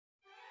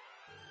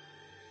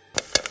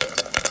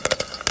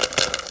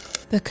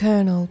The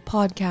Colonel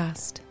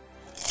Podcast.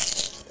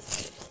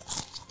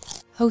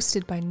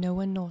 Hosted by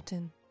Noah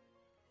Norton.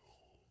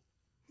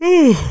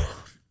 Hey,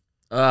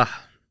 how's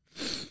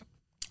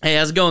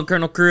it going,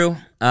 Colonel Crew?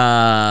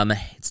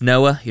 It's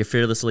Noah, your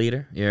fearless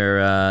leader,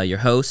 your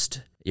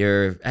host.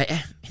 You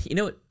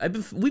know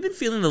what? We've been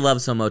feeling the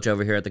love so much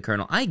over here at the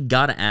Colonel. I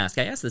gotta ask.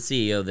 I asked the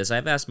CEO this.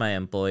 I've asked my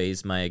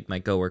employees, my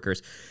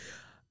coworkers.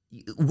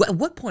 At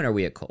what point are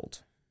we at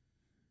cold?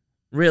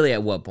 Really,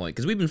 at what point?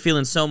 Because we've been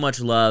feeling so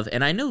much love,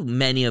 and I know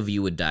many of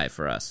you would die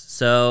for us.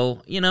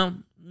 So,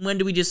 when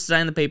do we just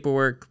sign the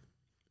paperwork,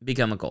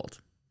 become a cult?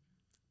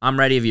 I'm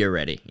ready if you're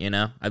ready,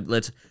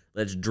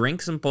 Let's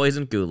drink some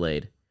poison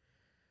Kool-Aid,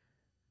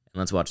 and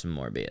let's watch some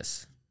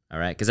Morbius, all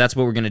right? Because that's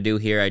what we're going to do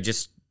here. I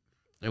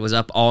was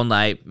up all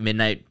night,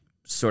 midnight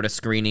sort of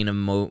screening of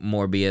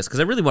Morbius,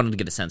 because I really wanted to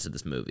get a sense of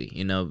this movie.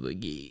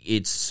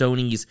 It's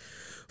Sony's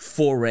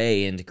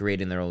foray into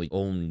creating their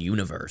own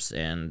universe,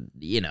 and,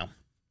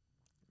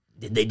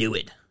 did they do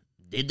it?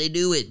 Did they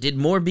do it? Did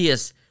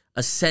Morbius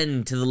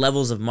ascend to the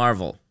levels of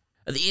Marvel?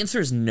 The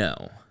answer is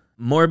no.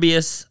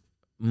 Morbius,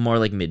 more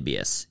like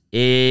Midbius.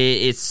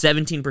 It's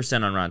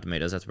 17% on Rotten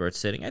Tomatoes. That's where it's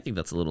sitting. I think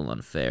that's a little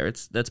unfair.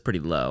 That's pretty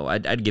low.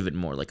 I'd give it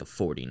more like a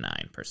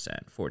 49%,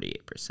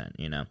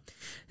 48%,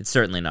 It's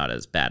certainly not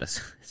as bad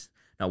as,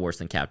 not worse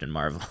than Captain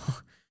Marvel.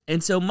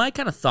 And so my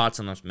kind of thoughts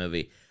on this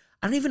movie,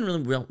 I don't even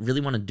really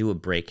want to do a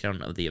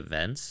breakdown of the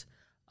events.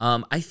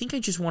 I think I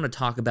just want to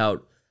talk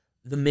about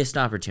the missed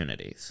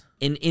opportunities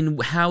in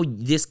how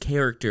this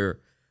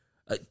character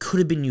could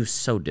have been used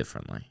so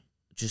differently.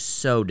 Just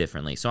so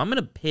differently. So I'm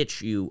going to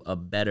pitch you a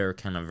better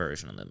kind of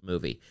version of the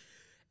movie.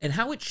 And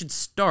how it should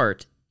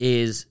start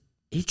is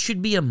it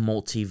should be a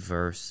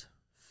multiverse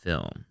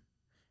film.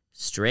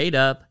 Straight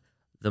up,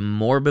 the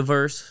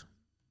Morbiverse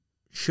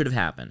should have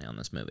happened on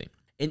this movie.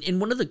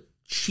 And one of the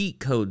cheat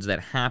codes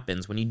that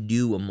happens when you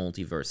do a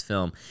multiverse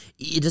film,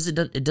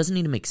 it doesn't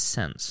need to make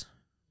sense.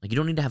 Like, you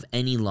don't need to have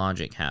any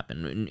logic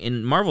happen.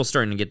 And Marvel's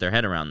starting to get their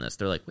head around this.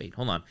 They're like, wait,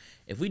 hold on.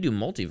 If we do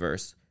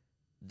multiverse,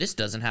 this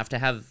doesn't have to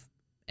have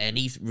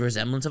any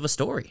resemblance of a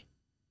story.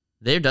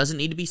 There doesn't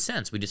need to be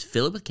sense. We just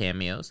fill it with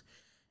cameos,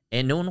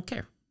 and no one will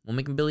care. We'll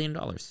make $1 billion.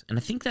 And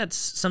I think that's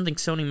something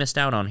Sony missed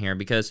out on here,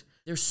 because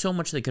there's so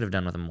much they could have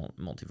done with a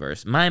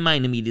multiverse. My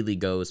mind immediately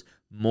goes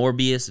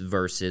Morbius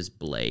versus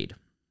Blade,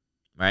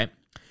 right?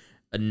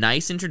 A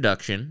nice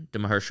introduction to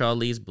Mahershala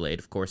Ali's Blade.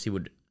 Of course, he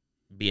would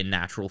be a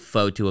natural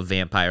foe to a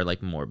vampire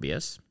like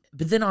Morbius.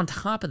 But then on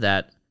top of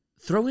that,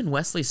 throw in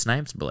Wesley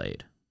Snipes'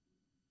 Blade,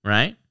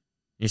 right?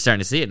 You're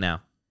starting to see it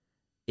now.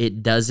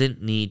 It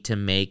doesn't need to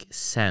make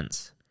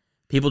sense.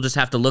 People just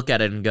have to look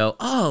at it and go,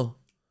 oh,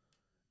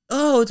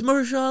 it's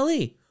Mahershala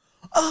Ali.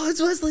 Oh,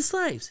 it's Wesley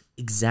Snipes.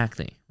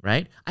 Exactly,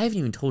 right? I haven't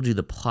even told you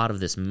the plot of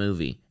this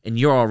movie, and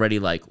you're already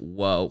like,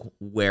 whoa,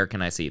 where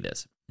can I see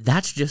this?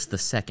 That's just the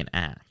second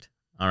act,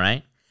 all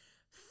right?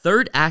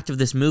 Third act of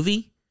this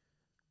movie,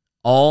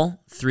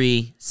 all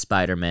three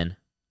Spider-Men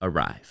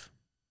arrive.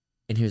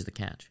 And here's the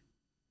catch.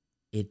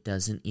 It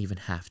doesn't even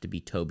have to be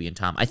Tobey and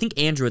Tom. I think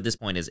Andrew at this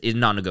point is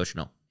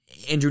non-negotiable.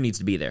 Andrew needs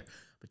to be there.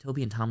 But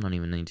Tobey and Tom don't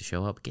even need to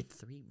show up. Get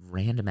three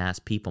random-ass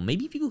people.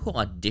 Maybe people who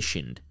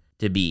auditioned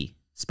to be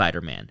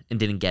Spider-Man and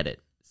didn't get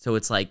it. So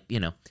it's like,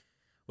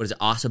 what is it?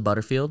 Asa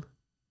Butterfield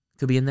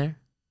could be in there.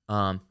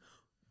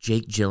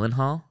 Jake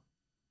Gyllenhaal.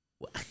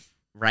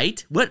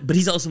 Right? What? But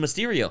he's also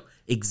Mysterio.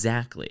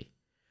 Exactly.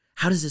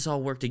 How does this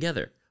all work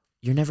together?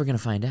 You're never going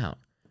to find out.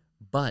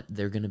 But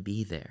they're going to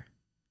be there.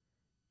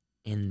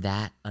 And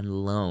that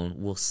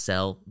alone will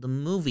sell the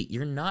movie.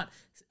 You're not,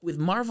 with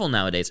Marvel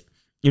nowadays,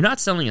 you're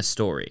not selling a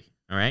story,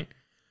 all right?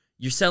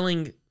 You're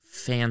selling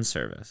fan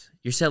service.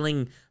 You're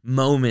selling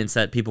moments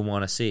that people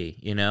want to see,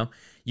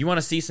 You want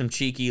to see some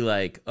cheeky,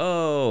 like,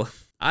 oh,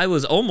 I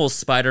was almost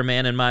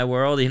Spider-Man in my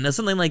world,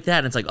 something like that.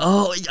 And it's like,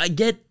 oh, I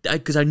get,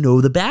 because I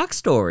know the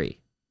backstory,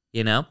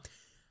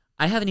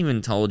 I haven't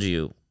even told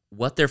you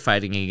what they're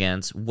fighting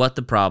against, what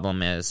the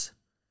problem is,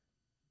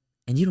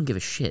 and you don't give a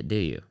shit, do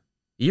you?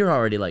 You're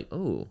already like,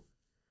 oh,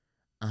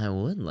 I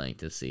would like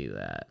to see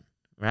that,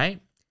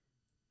 right?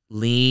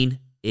 Lean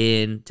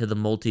into the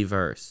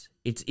multiverse.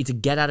 It's a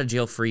get out of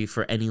jail free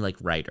for any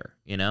writer,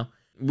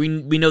 We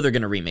know they're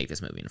going to remake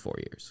this movie in 4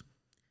 years.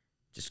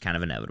 Just kind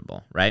of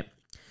inevitable, right?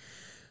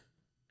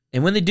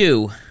 And when they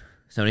do,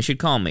 Sony should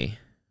call me.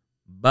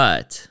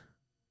 But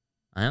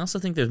I also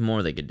think there's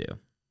more they could do.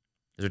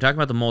 Because we're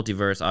talking about the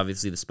multiverse,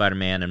 obviously the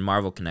Spider-Man and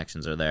Marvel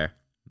connections are there.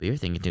 But you're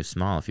thinking too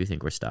small if you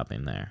think we're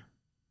stopping there.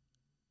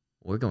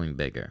 We're going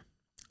bigger.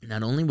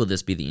 Not only will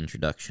this be the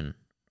introduction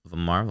of a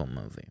Marvel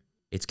movie,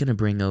 it's going to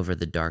bring over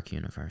the Dark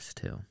Universe,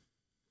 too.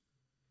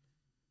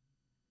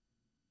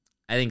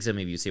 I think some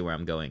of you see where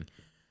I'm going.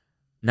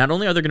 Not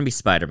only are there going to be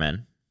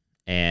Spider-Men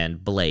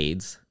and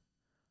Blades,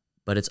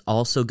 but it's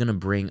also going to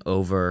bring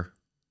over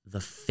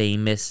the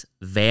famous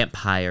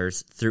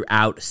vampires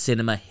throughout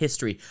cinema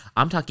history.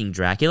 I'm talking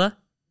Dracula.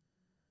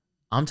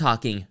 I'm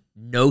talking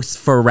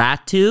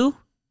Nosferatu.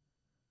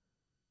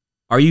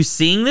 Are you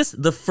seeing this?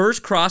 The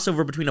first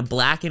crossover between a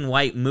black and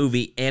white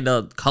movie and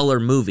a color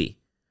movie.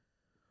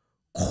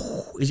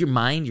 is your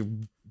mind, you're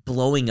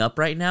blowing up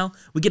right now?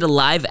 We get a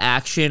live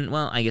action,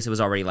 well, I guess it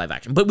was already live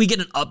action, but we get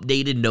an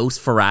updated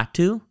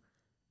Nosferatu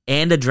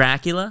and a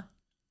Dracula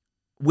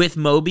with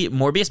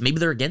Morbius. Maybe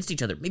they're against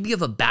each other. Maybe you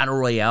have a battle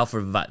royale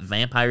for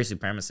vampire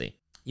supremacy.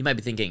 You might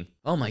be thinking,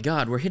 oh my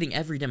God, we're hitting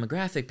every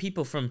demographic.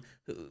 People from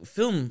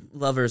film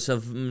lovers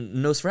of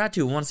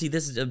Nosferatu want to see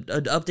this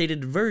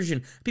updated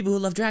version. People who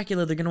love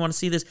Dracula, they're going to want to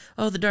see this.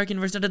 Oh, the Dark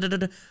Universe. Da, da, da, da,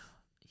 da.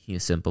 You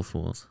simple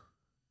fools.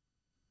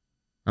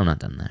 I'm not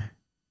done there.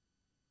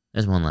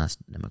 There's one last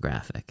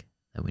demographic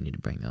that we need to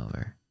bring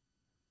over.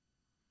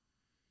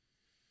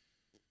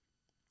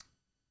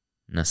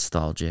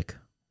 Nostalgic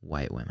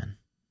white women.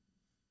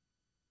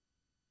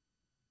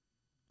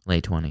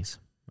 Late 20s,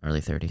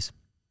 early 30s.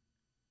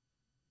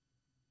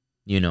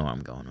 You know where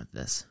I'm going with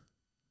this.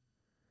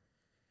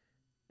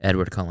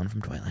 Edward Cullen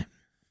from Twilight.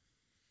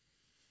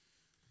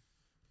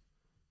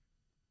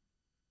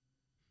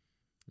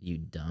 You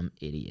dumb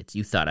idiots.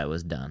 You thought I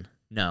was done.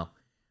 No.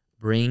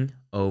 Bring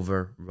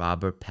over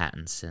Robert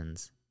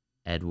Pattinson's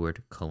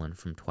Edward Cullen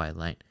from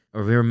Twilight.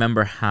 Or we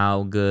remember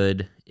how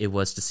good it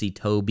was to see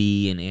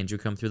Toby and Andrew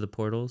come through the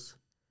portals.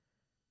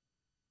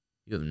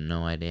 You have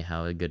no idea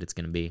how good it's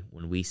going to be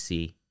when we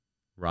see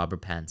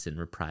Robert Pattinson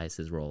reprise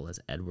his role as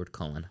Edward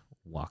Cullen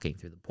walking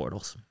through the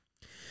portals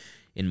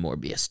in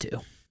Morbius 2,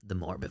 the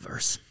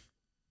Morbiverse.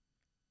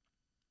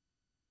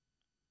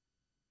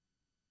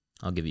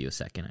 I'll give you a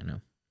second, I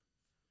know.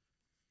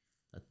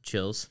 Let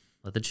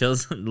the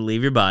chills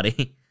leave your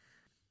body.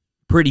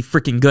 Pretty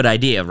freaking good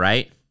idea,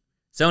 right?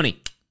 Sony,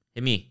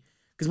 hit me.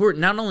 Because we're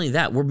not only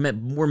that, we're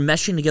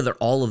meshing together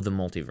all of the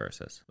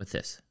multiverses with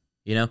this,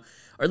 you know?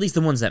 Or at least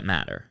the ones that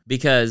matter.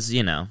 Because,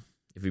 you know,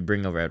 if we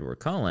bring over Edward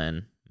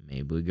Cullen,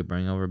 maybe we could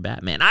bring over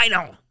Batman. I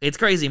know, it's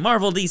crazy,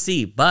 Marvel,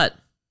 DC, but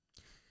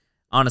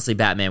honestly,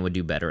 Batman would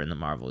do better in the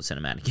Marvel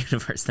Cinematic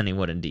Universe than he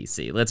would in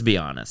DC. Let's be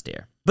honest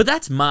here. But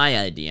that's my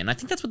idea, and I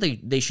think that's what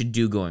they should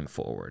do going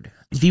forward.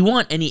 If you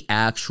want any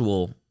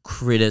actual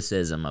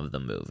criticism of the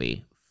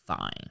movie,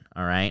 fine,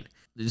 all right?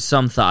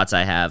 Some thoughts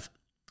I have.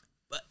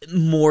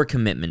 More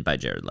commitment by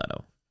Jared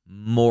Leto.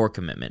 More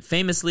commitment.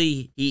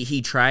 Famously,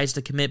 he tries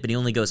to commit, but he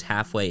only goes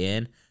halfway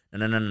in.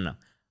 No.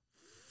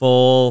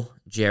 Full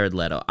Jared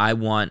Leto. I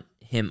want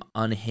him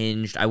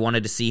unhinged. I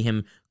wanted to see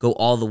him go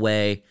all the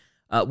way.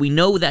 We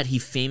know that he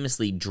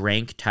famously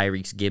drank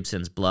Tyrese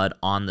Gibson's blood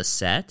on the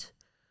set.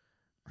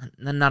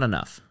 Not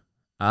enough.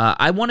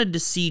 I wanted to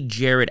see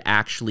Jared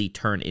actually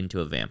turn into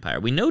a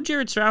vampire. We know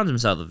Jared surrounds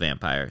himself with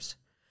vampires.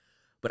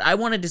 But I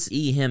wanted to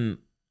see him,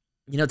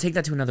 you know, take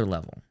that to another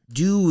level.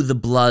 Do the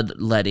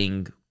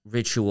bloodletting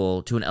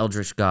ritual to an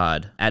eldritch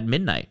god at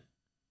midnight,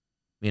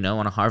 you know,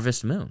 on a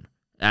harvest moon.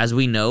 As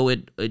we know,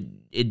 it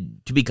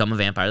to become a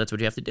vampire, that's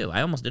what you have to do.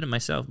 I almost did it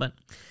myself, but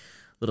a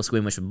little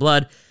squeamish with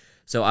blood.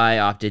 So I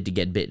opted to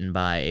get bitten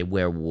by a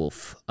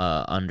werewolf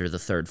under the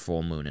third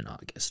full moon in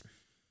August.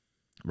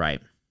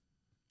 Right.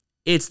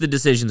 It's the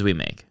decisions we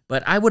make.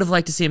 But I would have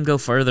liked to see him go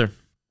further.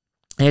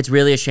 And it's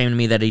really a shame to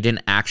me that he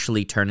didn't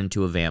actually turn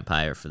into a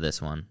vampire for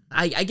this one.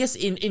 I guess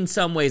in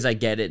some ways I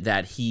get it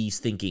that he's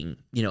thinking,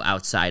 you know,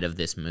 outside of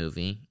this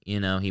movie. You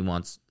know, he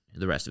wants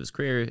the rest of his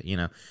career, you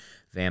know,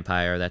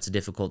 vampire. That's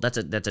difficult. That's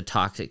a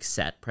toxic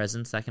set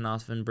presence that can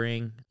often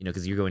bring, you know,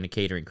 because you're going to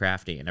catering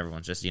crafty and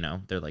everyone's just, you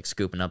know, they're like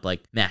scooping up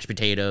like mashed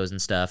potatoes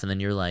and stuff. And then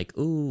you're like,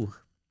 ooh,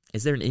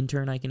 is there an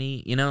intern I can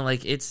eat? You know,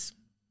 like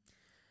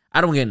I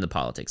don't get into the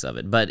politics of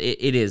it, but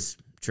it is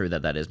true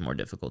that is more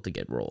difficult to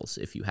get roles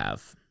if you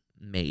have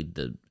made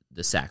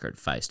the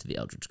sacrifice to the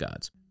Eldritch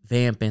Gods.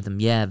 Vamp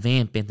Anthem, yeah.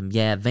 Vamp Anthem,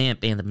 yeah.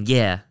 Vamp Anthem,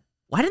 yeah.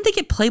 Why didn't they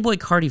get Playboy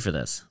Cardi for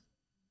this?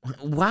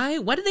 Why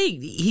did they?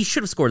 He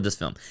should have scored this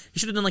film. He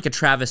should have done like a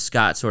Travis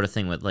Scott sort of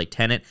thing with like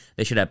Tenet.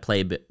 They should have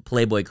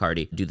Playboy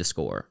Cardi do the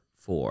score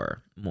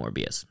for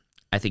Morbius.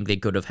 I think they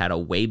could have had a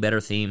way better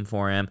theme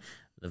for him.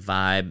 The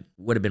vibe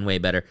would have been way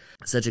better.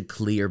 Such a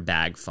clear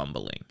bag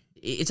fumbling.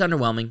 It's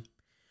underwhelming,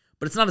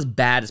 but it's not as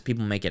bad as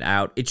people make it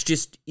out. It's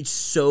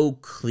so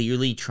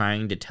clearly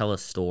trying to tell a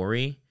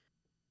story.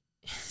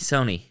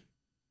 Sony,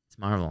 it's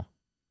Marvel.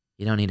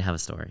 You don't need to have a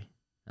story,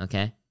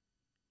 okay?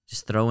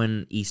 Just throw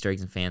in Easter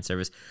eggs and fan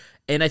service.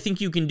 And I think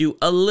you can do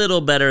a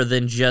little better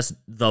than just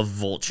the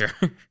Vulture.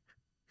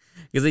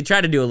 Because they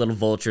try to do a little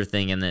Vulture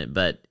thing in it,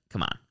 but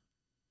come on.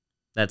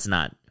 That's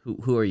not...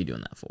 Who are you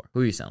doing that for? Who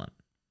are you selling?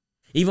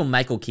 Even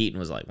Michael Keaton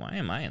was like, why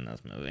am I in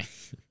this movie?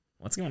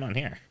 What's going on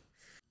here?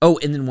 Oh,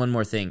 and then one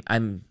more thing.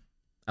 I'm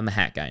a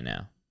hat guy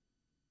now.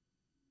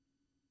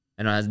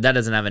 And that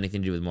doesn't have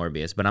anything to do with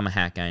Morbius, but I'm a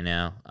hat guy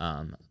now.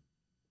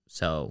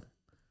 So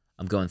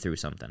I'm going through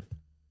something.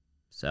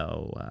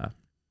 So...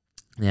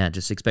 yeah,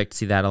 just expect to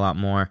see that a lot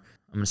more.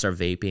 I'm going to start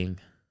vaping.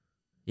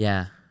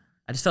 Yeah,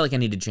 I just felt like I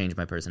need to change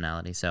my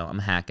personality. So I'm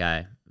a hat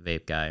guy,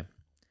 vape guy.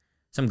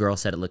 Some girl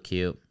said it looked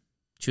cute.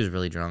 She was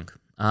really drunk.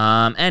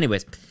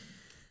 Anyways,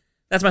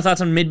 that's my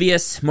thoughts on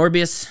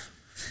Morbius.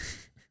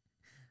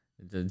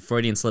 The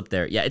Freudian slip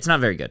there. Yeah, it's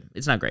not very good.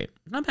 It's not great.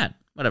 It's not bad.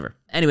 Whatever.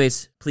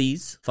 Anyways,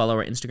 please follow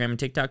our Instagram and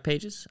TikTok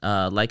pages.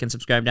 Like and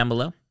subscribe down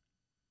below.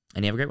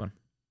 And you have a great one.